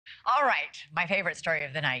All right, my favorite story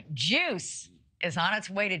of the night. JUICE is on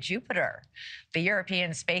its way to Jupiter. The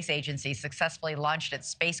European Space Agency successfully launched its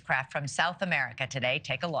spacecraft from South America today.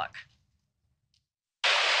 Take a look.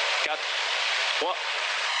 4,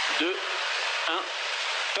 3, 2, 1,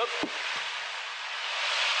 top.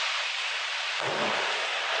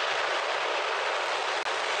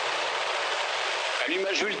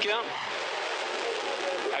 Allumage Vulcain.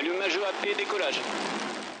 Allumage AP, décollage.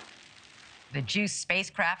 The JUICE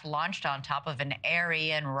spacecraft launched on top of an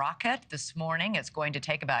Ariane rocket this morning. It's going to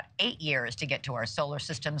take about 8 years to get to our solar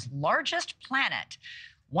system's largest planet.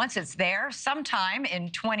 Once it's there, sometime in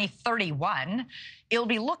 2031, it'll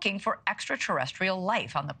be looking for extraterrestrial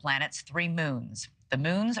life on the planet's 3 moons. The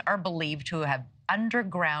moons are believed to have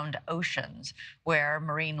underground oceans where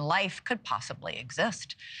marine life could possibly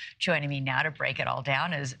exist. Joining me now to break it all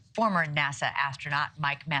down is former NASA astronaut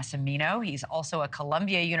Mike Massimino. He's also a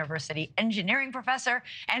Columbia University engineering professor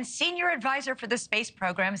and senior advisor for the space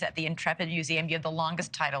programs at the Intrepid Museum. You have the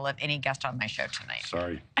longest title of any guest on my show tonight.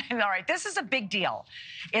 Sorry. All right, this is a big deal.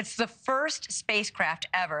 It's the first spacecraft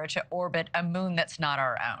ever to orbit a moon that's not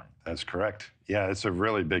our own. That's correct. Yeah, it's a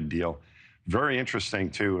really big deal. Very interesting,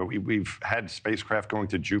 too. We've had spacecraft going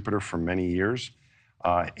to Jupiter for many years.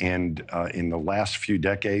 And in the last few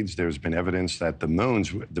decades, there's been evidence that the moons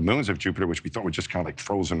of Jupiter, which we thought were just kind of like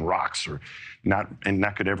frozen rocks or not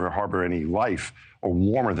could ever harbor any life, are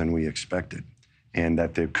warmer than we expected. And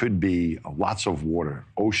that there could be lots of water,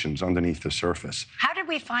 oceans underneath the surface. How did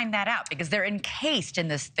we find that out? Because they're encased in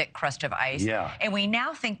this thick crust of ice. Yeah. And we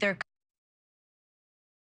now think they're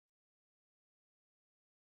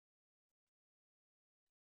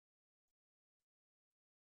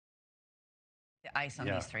ice on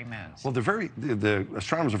these 3 moons. Well, the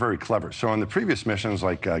astronomers are very clever. So on the previous missions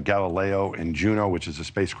like Galileo and Juno, which is a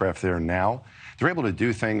spacecraft there now, they're able to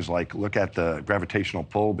do things like look at the gravitational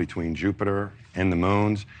pull between Jupiter and the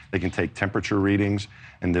moons. They can take temperature readings,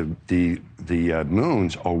 and the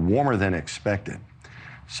moons are warmer than expected.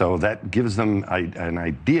 So that gives them an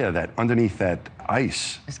idea that underneath that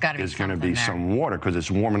ice is going to be some water because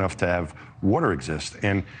it's warm enough to have water exist.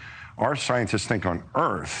 And our scientists think on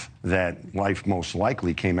Earth that life most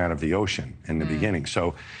likely came out of the ocean in the beginning.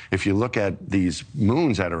 So if you look at these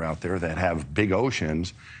moons that are out there that have big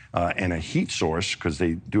oceans and a heat source, because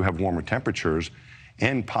they do have warmer temperatures,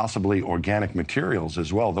 and possibly organic materials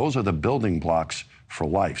as well, those are the building blocks for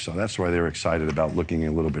life. So that's why they're excited about looking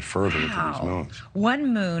a little bit further into these moons.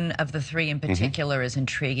 One moon of the 3 in particular is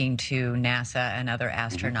intriguing to NASA and other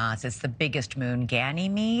astronauts. It's the biggest moon,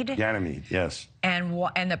 Ganymede. Ganymede, yes. And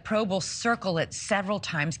the probe will circle it several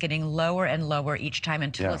times, getting lower and lower each time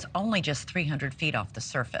until it's only just 300 feet off the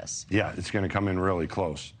surface. Yeah, it's going to come in really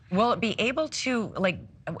close. Will it be able to, like,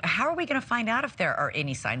 how are we going to find out if there are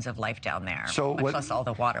any signs of life down there? So much less all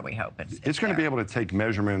the water we hope. It's going to be able to take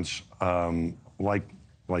measurements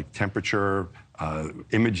like temperature,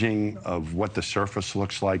 imaging of what the surface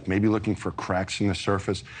looks like, maybe looking for cracks in the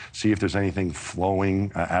surface, see if there's anything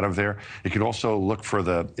flowing out of there. It could also look for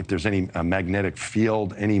if there's any magnetic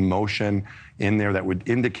field, any motion in there that would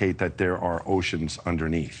indicate that there are oceans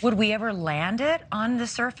underneath. Would we ever land it on the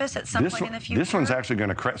surface at some point in the future? This one's actually going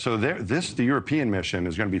to crash. So the European mission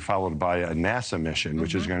is going to be followed by a NASA mission,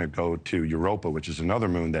 which is going to go to Europa, which is another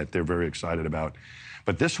moon that they're very excited about.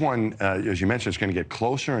 But this one, as you mentioned, is going to get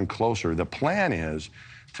closer and closer. The plan is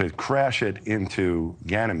to crash it into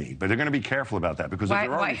Ganymede, but they're going to be careful about that because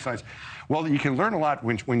there are signs. Well, you can learn a lot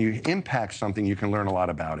when you impact something. You can learn a lot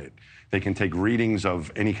about it. They can take readings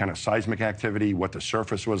of any kind of seismic activity, what the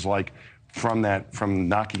surface was like from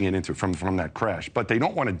knocking it into from that crash. But they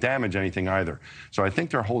don't want to damage anything either. So I think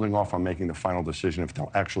they're holding off on making the final decision if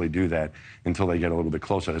they'll actually do that until they get a little bit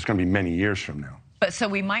closer. It's going to be many years from now. But so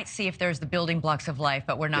we might see if there's the building blocks of life,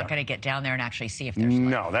 but we're not going to get down there and actually see if there's life.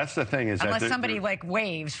 No, that's the thing. Unless somebody like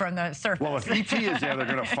waves from the surface. Well, if ET is there, they're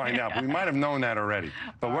going to find out. But we might have known that already.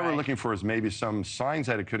 But what we're looking for is maybe some signs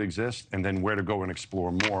that it could exist and then where to go and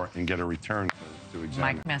explore more and get a return to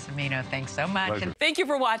examine. Mike Massimino, thanks so much. Thank you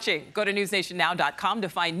for watching. Go to newsnationnow.com to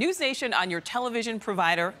find NewsNation on your television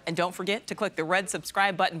provider. And don't forget to click the red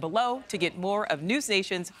subscribe button below to get more of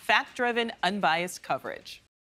NewsNation's fact-driven, unbiased coverage.